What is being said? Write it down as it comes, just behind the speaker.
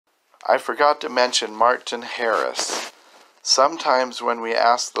I forgot to mention Martin Harris. Sometimes when we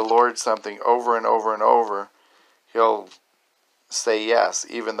ask the Lord something over and over and over, He'll say yes,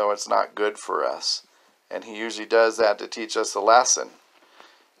 even though it's not good for us. And He usually does that to teach us a lesson.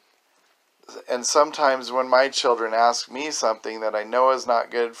 And sometimes when my children ask me something that I know is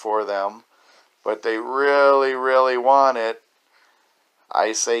not good for them, but they really, really want it,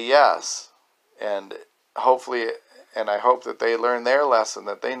 I say yes. And hopefully, and I hope that they learn their lesson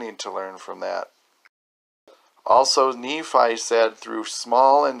that they need to learn from that. Also, Nephi said, through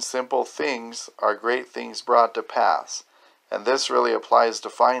small and simple things are great things brought to pass. And this really applies to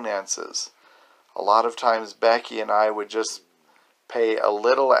finances. A lot of times Becky and I would just pay a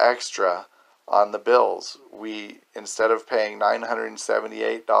little extra on the bills. Instead of paying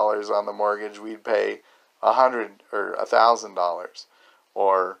 $978 on the mortgage, we'd pay $100 or $1,000.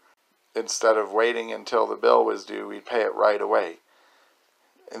 Or instead of waiting until the bill was due, we'd pay it right away.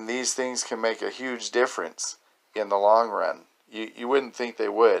 And these things can make a huge difference in the long run. You wouldn't think they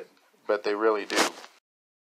would, but they really do.